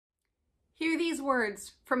Hear these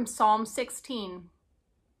words from Psalm 16.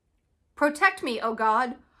 Protect me, O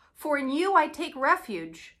God, for in you I take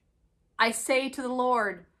refuge. I say to the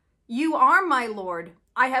Lord, you are my Lord.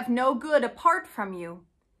 I have no good apart from you.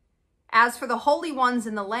 As for the holy ones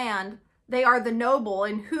in the land, they are the noble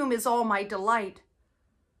in whom is all my delight.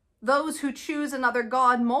 Those who choose another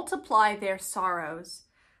God multiply their sorrows.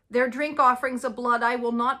 Their drink offerings of blood I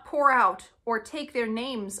will not pour out, or take their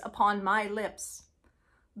names upon my lips.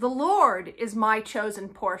 The Lord is my chosen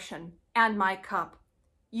portion and my cup.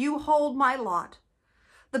 You hold my lot.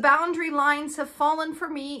 The boundary lines have fallen for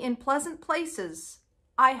me in pleasant places.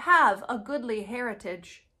 I have a goodly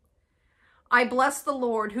heritage. I bless the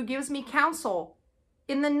Lord who gives me counsel.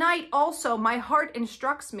 In the night also my heart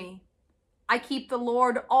instructs me. I keep the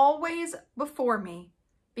Lord always before me.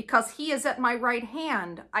 Because he is at my right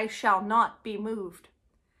hand, I shall not be moved.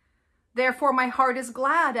 Therefore my heart is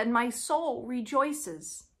glad and my soul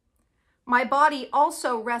rejoices. My body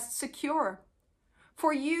also rests secure.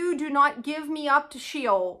 For you do not give me up to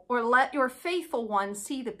Sheol, or let your faithful one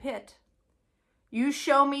see the pit. You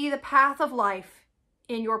show me the path of life.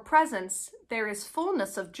 In your presence there is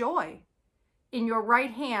fullness of joy. In your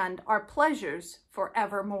right hand are pleasures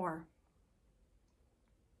forevermore.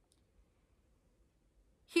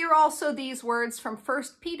 Hear also these words from 1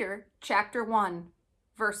 Peter chapter 1,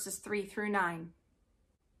 verses 3 through 9.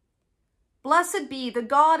 Blessed be the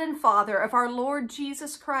God and Father of our Lord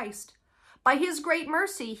Jesus Christ. By his great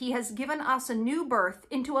mercy, he has given us a new birth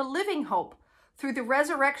into a living hope through the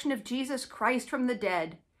resurrection of Jesus Christ from the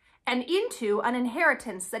dead, and into an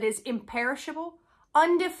inheritance that is imperishable,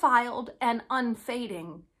 undefiled, and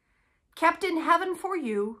unfading, kept in heaven for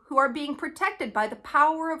you who are being protected by the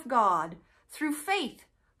power of God through faith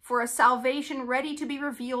for a salvation ready to be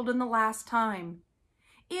revealed in the last time.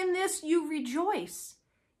 In this you rejoice,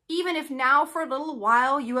 even if now for a little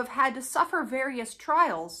while you have had to suffer various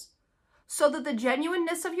trials, so that the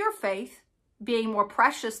genuineness of your faith, being more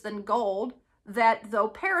precious than gold, that though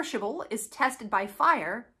perishable is tested by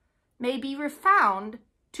fire, may be found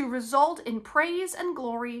to result in praise and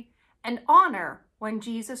glory and honor when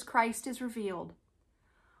Jesus Christ is revealed.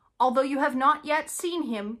 Although you have not yet seen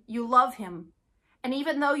him, you love him. And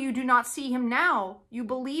even though you do not see him now, you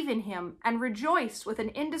believe in him and rejoice with an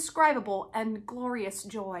indescribable and glorious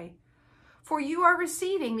joy. For you are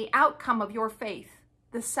receiving the outcome of your faith,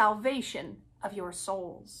 the salvation of your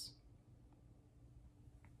souls.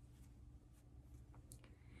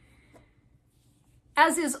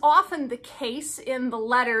 As is often the case in the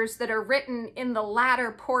letters that are written in the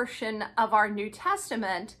latter portion of our New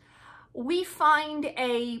Testament, we find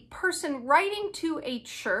a person writing to a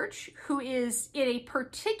church who is in a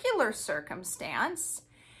particular circumstance,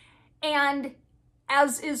 and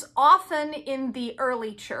as is often in the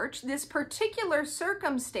early church, this particular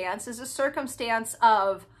circumstance is a circumstance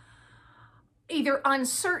of either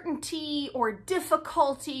uncertainty or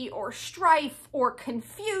difficulty or strife or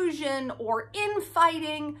confusion or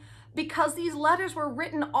infighting, because these letters were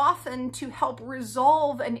written often to help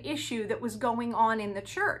resolve an issue that was going on in the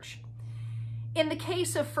church. In the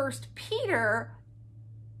case of 1 Peter,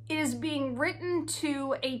 it is being written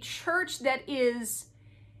to a church that is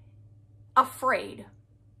afraid,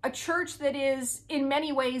 a church that is in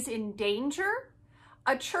many ways in danger,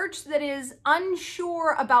 a church that is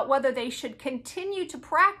unsure about whether they should continue to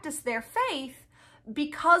practice their faith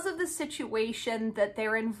because of the situation that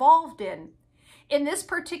they're involved in. In this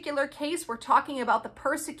particular case, we're talking about the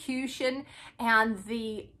persecution and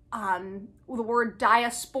the word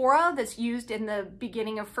diaspora that's used in the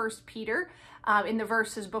beginning of 1 Peter, in the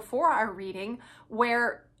verses before our reading,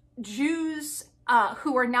 where Jews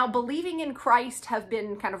who are now believing in Christ have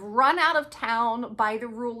been kind of run out of town by the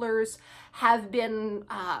rulers, have been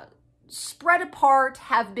spread apart,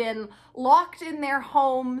 have been locked in their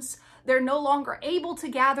homes. They're no longer able to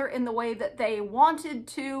gather in the way that they wanted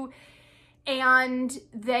to, and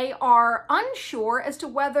they are unsure as to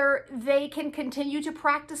whether they can continue to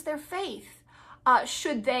practice their faith.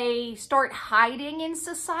 Should they start hiding in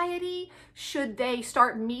society? Should they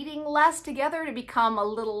start meeting less together to become a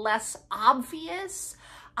little less obvious?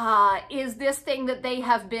 Is this thing that they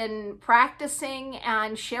have been practicing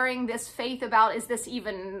and sharing this faith about, is this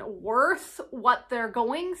even worth what they're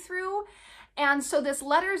going through? And so this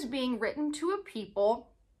letter is being written to a people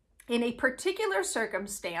in a particular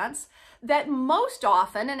circumstance that most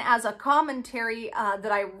often, and as a commentary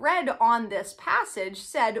that I read on this passage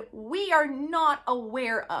said, we are not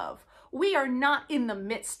aware of, we are not in the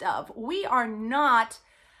midst of, we are not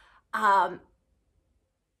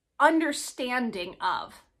understanding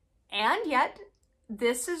of. And yet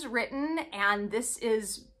this is written and this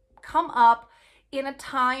is come up in a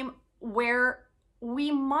time where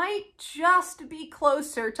we might just be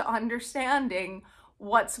closer to understanding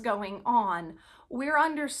what's going on. We're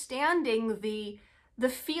understanding the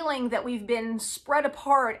feeling that we've been spread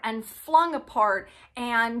apart and flung apart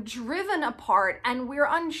and driven apart, and we're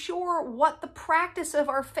unsure what the practice of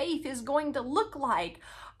our faith is going to look like.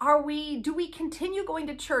 Do we continue going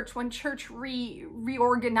to church when church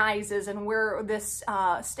reorganizes and where this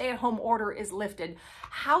stay-at-home order is lifted?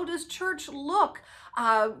 How does church look?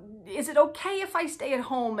 Is it okay if I stay at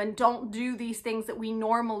home and don't do these things that we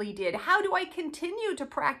normally did? How do I continue to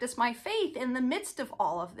practice my faith in the midst of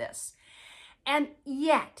all of this? And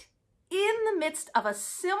yet, in the midst of a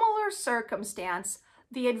similar circumstance,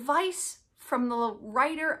 the advice from the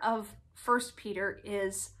writer of 1 Peter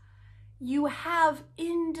is, you have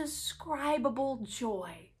indescribable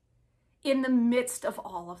joy in the midst of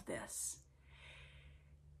all of this.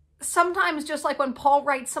 Sometimes, just like when Paul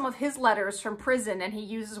writes some of his letters from prison and he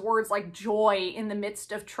uses words like joy in the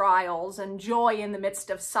midst of trials and joy in the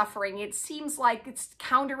midst of suffering, it seems like it's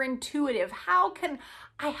counterintuitive. How can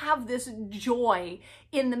I have this joy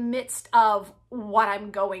in the midst of what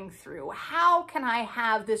I'm going through? How can I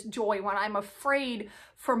have this joy when I'm afraid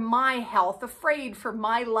for my health, afraid for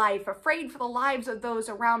my life, afraid for the lives of those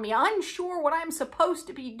around me, unsure what I'm supposed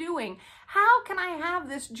to be doing? How can I have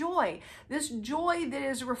this joy that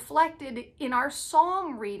is reflected in our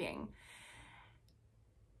psalm reading?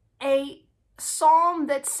 A psalm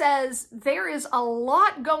that says there is a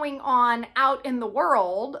lot going on out in the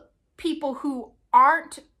world, people who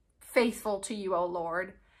aren't faithful to you, O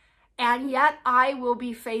Lord, and yet I will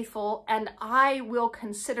be faithful and I will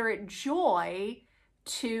consider it joy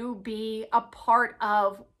to be a part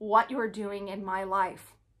of what you're doing in my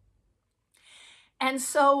life. And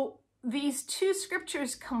so these two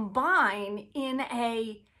scriptures combine in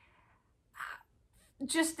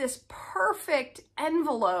just this perfect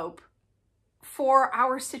envelope for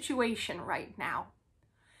our situation right now.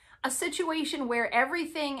 A situation where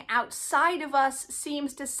everything outside of us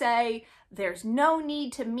seems to say, there's no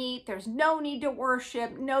need to meet, there's no need to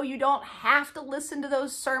worship, no, you don't have to listen to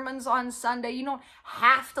those sermons on Sunday, you don't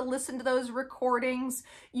have to listen to those recordings,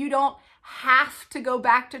 you don't have to go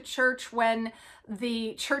back to church when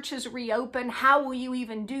the churches reopen. How will you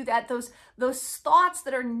even do that? Those thoughts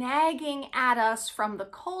that are nagging at us from the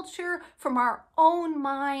culture, from our own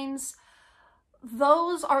minds,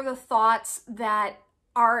 those are the thoughts that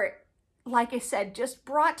are, like I said, just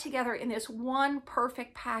brought together in this one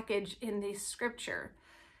perfect package in these scriptures.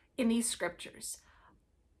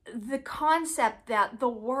 The concept that the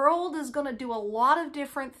world is going to do a lot of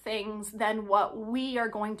different things than what we are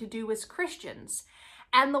going to do as Christians.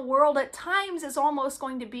 And the world at times is almost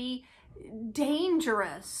going to be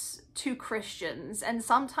dangerous to Christians. And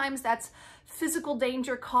sometimes that's physical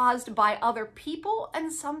danger caused by other people,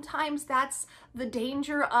 and sometimes that's the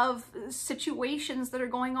danger of situations that are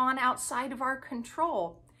going on outside of our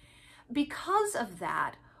control. Because of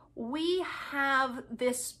that, we have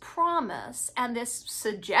this promise and this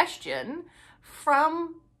suggestion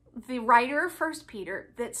from the writer of 1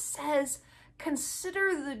 Peter that says,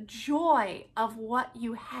 consider the joy of what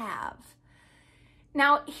you have.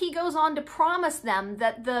 Now, he goes on to promise them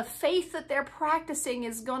that the faith that they're practicing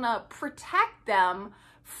is going to protect them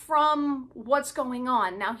from what's going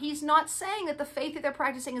on. Now, he's not saying that the faith that they're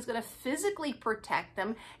practicing is going to physically protect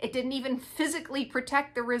them. It didn't even physically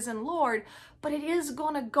protect the risen Lord, but it is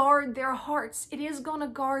going to guard their hearts. It is going to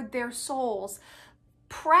guard their souls.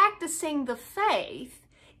 Practicing the faith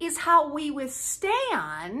is how we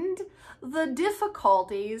withstand the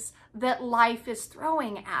difficulties that life is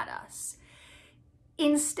throwing at us.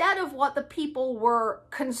 Instead of what the people were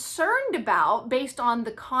concerned about, based on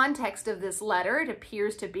the context of this letter, it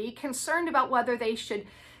appears to be concerned about whether they should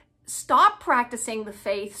stop practicing the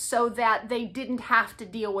faith so that they didn't have to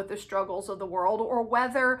deal with the struggles of the world, or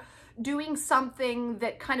whether doing something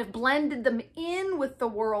that kind of blended them in with the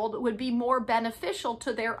world would be more beneficial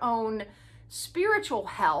to their own spiritual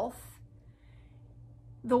health.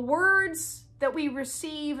 The words that we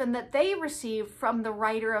receive and that they receive from the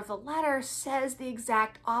writer of the letter says the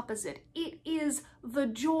exact opposite. It is the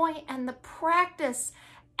joy and the practice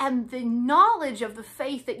and the knowledge of the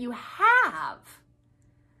faith that you have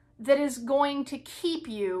that is going to keep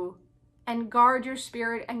you and guard your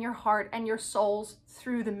spirit and your heart and your souls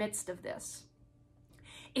through the midst of this.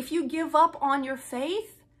 If you give up on your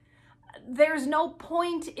faith, there's no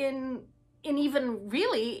point in even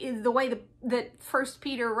really, in the way that 1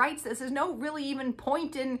 Peter writes this, there's no really even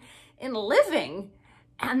point in living.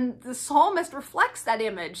 And the psalmist reflects that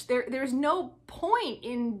image. There's no point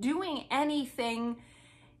in doing anything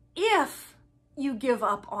if you give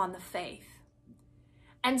up on the faith.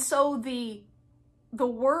 And so the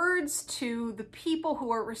words to the people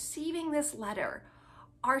who are receiving this letter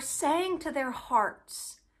are saying to their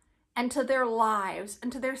hearts and to their lives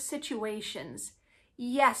and to their situations,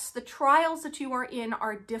 yes, the trials that you are in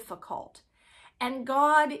are difficult, and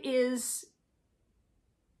God is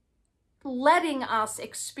letting us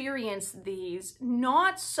experience these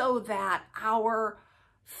not so that our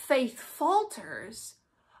faith falters,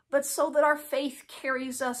 but so that our faith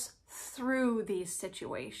carries us through these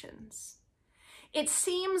situations. It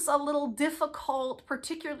seems a little difficult,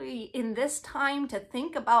 particularly in this time, to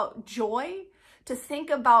think about joy, to think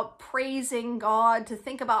about praising God, to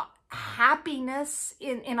think about happiness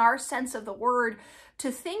in our sense of the word,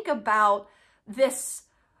 to think about this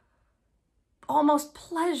almost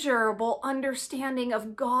pleasurable understanding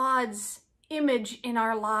of God's image in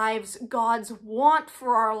our lives, God's want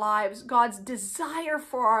for our lives, God's desire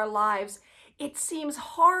for our lives. It seems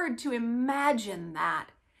hard to imagine that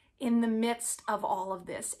in the midst of all of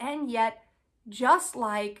this. And yet, just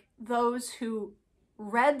like those who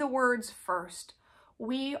read the words first,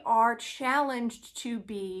 we are challenged to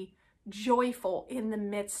be joyful in the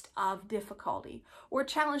midst of difficulty. We're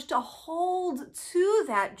challenged to hold to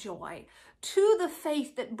that joy, to the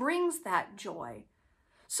faith that brings that joy,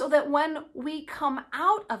 so that when we come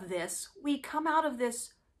out of this, we come out of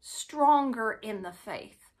this stronger in the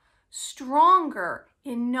faith, stronger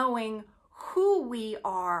in knowing who we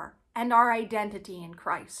are and our identity in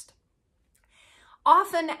Christ.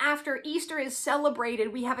 Often after Easter is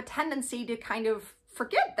celebrated, we have a tendency to kind of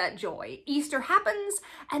forget that joy. Easter happens,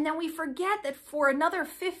 and then we forget that for another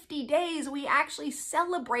 50 days, we actually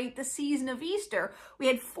celebrate the season of Easter. We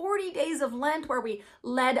had 40 days of Lent where we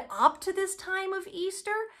led up to this time of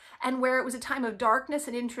Easter and where it was a time of darkness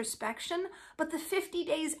and introspection. But the 50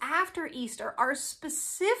 days after Easter are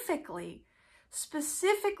specifically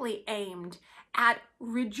aimed at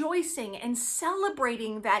rejoicing and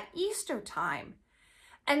celebrating that Easter time.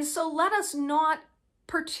 And so let us not,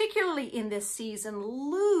 particularly in this season,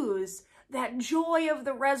 lose that joy of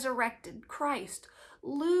the resurrected Christ,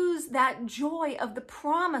 lose that joy of the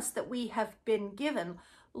promise that we have been given,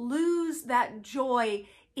 lose that joy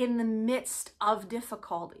in the midst of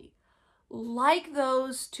difficulty. Like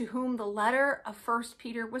those to whom the letter of 1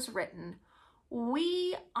 Peter was written,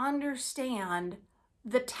 we understand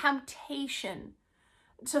the temptation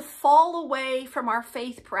to fall away from our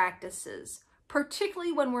faith practices,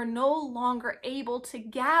 particularly when we're no longer able to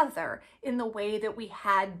gather in the way that we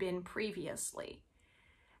had been previously.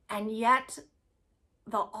 And yet,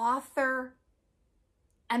 the author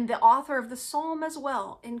and the author of the psalm as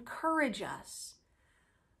well encourage us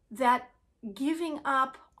that giving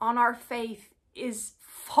up on our faith is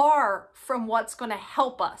far from what's going to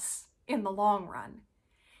help us in the long run.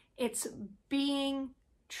 It's being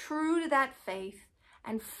true to that faith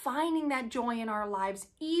and finding that joy in our lives,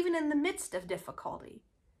 even in the midst of difficulty,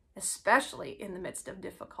 especially in the midst of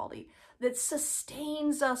difficulty, that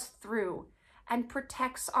sustains us through and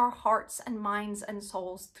protects our hearts and minds and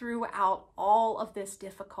souls throughout all of this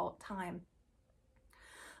difficult time.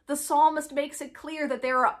 The psalmist makes it clear that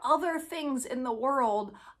there are other things in the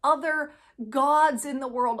world, other gods in the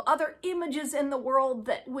world, other images in the world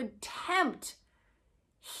that would tempt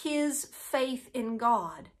his faith in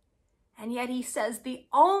God. And yet he says, the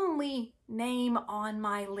only name on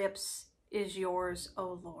my lips is yours,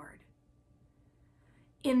 O Lord.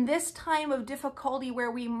 In this time of difficulty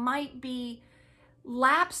where we might be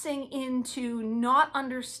lapsing into not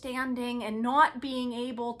understanding and not being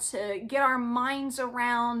able to get our minds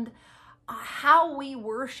around how we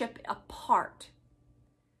worship apart,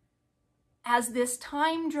 as this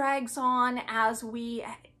time drags on, as we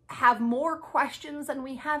have more questions than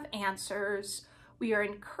we have answers, we are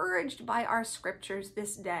encouraged by our scriptures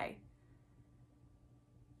this day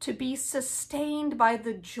to be sustained by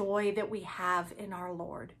the joy that we have in our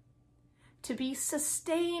Lord, to be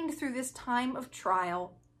sustained through this time of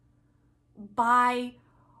trial by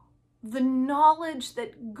the knowledge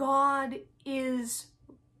that God is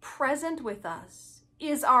present with us,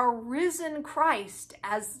 is our risen Christ,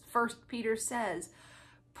 as 1 Peter says,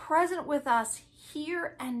 present with us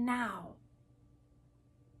here and now.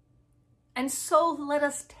 And so let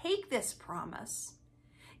us take this promise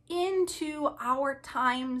into our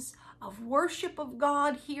times of worship of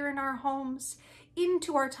God here in our homes,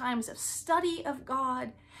 into our times of study of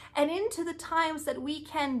God, and into the times that we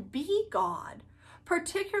can be God,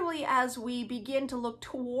 particularly as we begin to look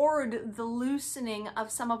toward the loosening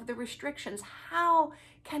of some of the restrictions. How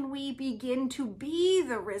can we begin to be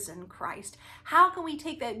the risen Christ? How can we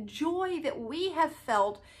take that joy that we have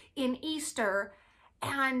felt in Easter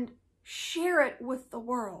and share it with the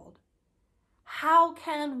world? How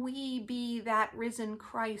can we be that risen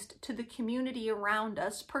Christ to the community around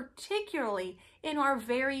us, particularly in our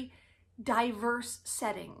very diverse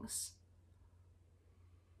settings?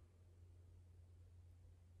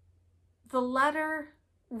 The letter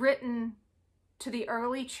written to the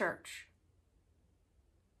early church,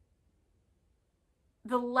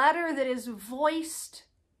 the letter that is voiced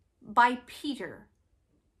by Peter,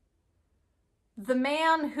 the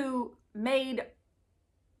man who made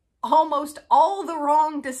almost all the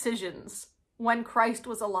wrong decisions when Christ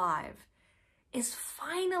was alive, is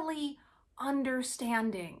finally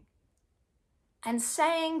understanding and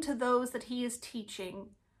saying to those that he is teaching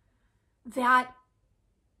that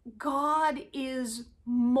God is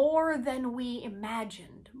more than we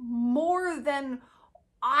imagined, more than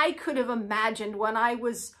I could have imagined when I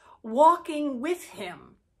was walking with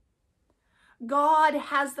him. God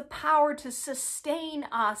has the power to sustain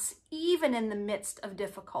us even in the midst of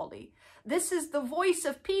difficulty. This is the voice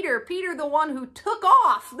of Peter, Peter the one who took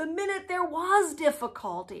off the minute there was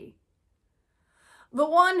difficulty, the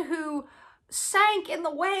one who sank in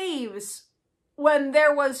the waves when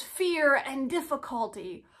there was fear and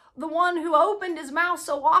difficulty, the one who opened his mouth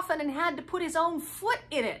so often and had to put his own foot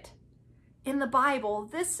in it in the Bible.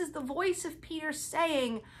 This is the voice of Peter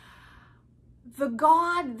saying, the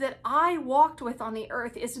God that I walked with on the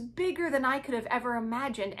earth is bigger than I could have ever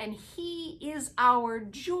imagined, and he is our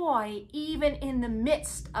joy even in the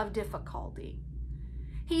midst of difficulty.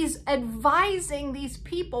 He's advising these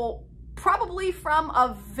people probably from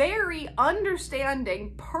a very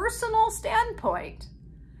understanding personal standpoint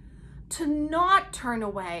to not turn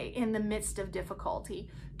away in the midst of difficulty,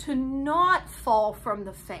 to not fall from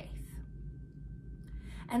the faith.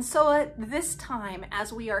 And so at this time,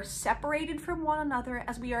 as we are separated from one another,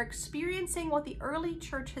 as we are experiencing what the early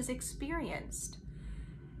church has experienced,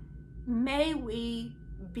 may we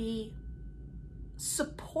be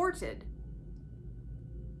supported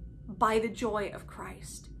by the joy of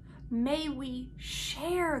Christ. May we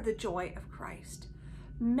share the joy of Christ.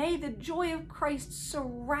 May the joy of Christ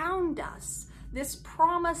surround us, this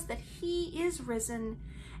promise that he is risen,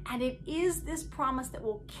 and it is this promise that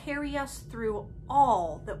will carry us through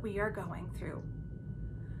all that we are going through.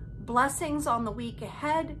 Blessings on the week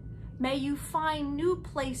ahead. May you find new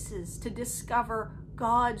places to discover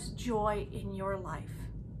God's joy in your life.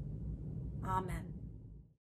 Amen.